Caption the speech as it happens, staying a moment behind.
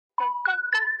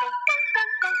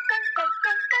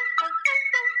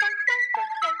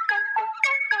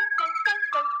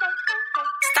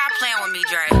me,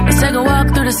 Dre. Let's take a walk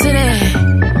through the city.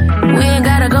 We ain't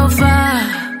gotta go far.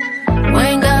 We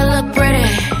ain't gotta look pretty.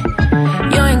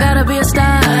 You ain't gotta be a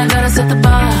star. I gotta set the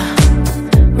bar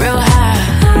real high.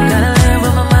 Gotta live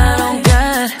with my mind on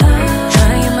God.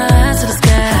 Tryna get my eyes to the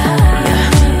sky.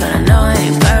 Yeah, but I know I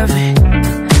ain't perfect.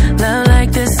 Love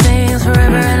like this seems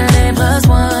forever and it ain't plus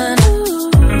one.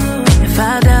 If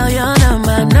I dial your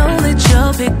number, I know that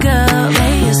you'll pick up.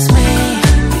 Hey, it's me.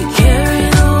 You carry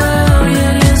the world,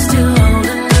 yet you're still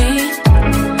holding me.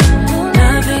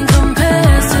 Nothing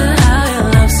compares to how your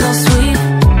love's so sweet.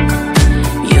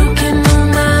 You can move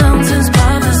mountains,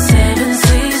 part the seven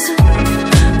seas,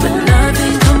 but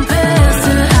nothing compares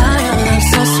to how your love's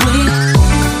so sweet.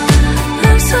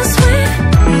 Love's so sweet.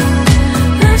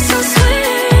 Love's so sweet.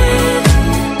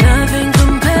 Nothing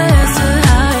compares to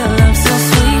how your love's so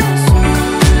sweet.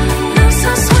 Love's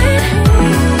so sweet.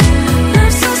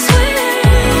 Love's so sweet.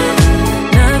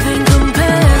 Nothing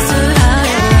compares to how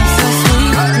your love's so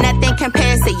sweet. Nothing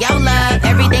compares to your love.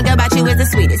 Everything about you is the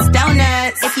sweetest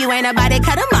donuts. If you ain't about it,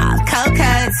 cut them off, cold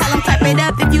cuts. Tell them clap it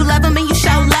up if you love them and you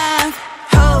show love.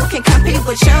 Who can compete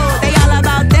with you? They all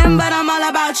about them, but I'm all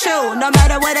about you. No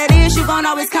matter what it is, you gon'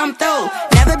 always come through.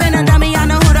 Never been a dummy, I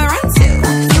know who to run to.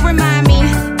 You remind me,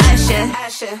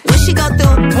 Usher. What she go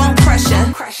through, won't crush her.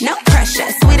 No pressure,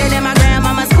 sweeter than my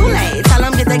grandmama's Kool-Aid. Tell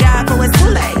them get the guy for it's too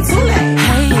late.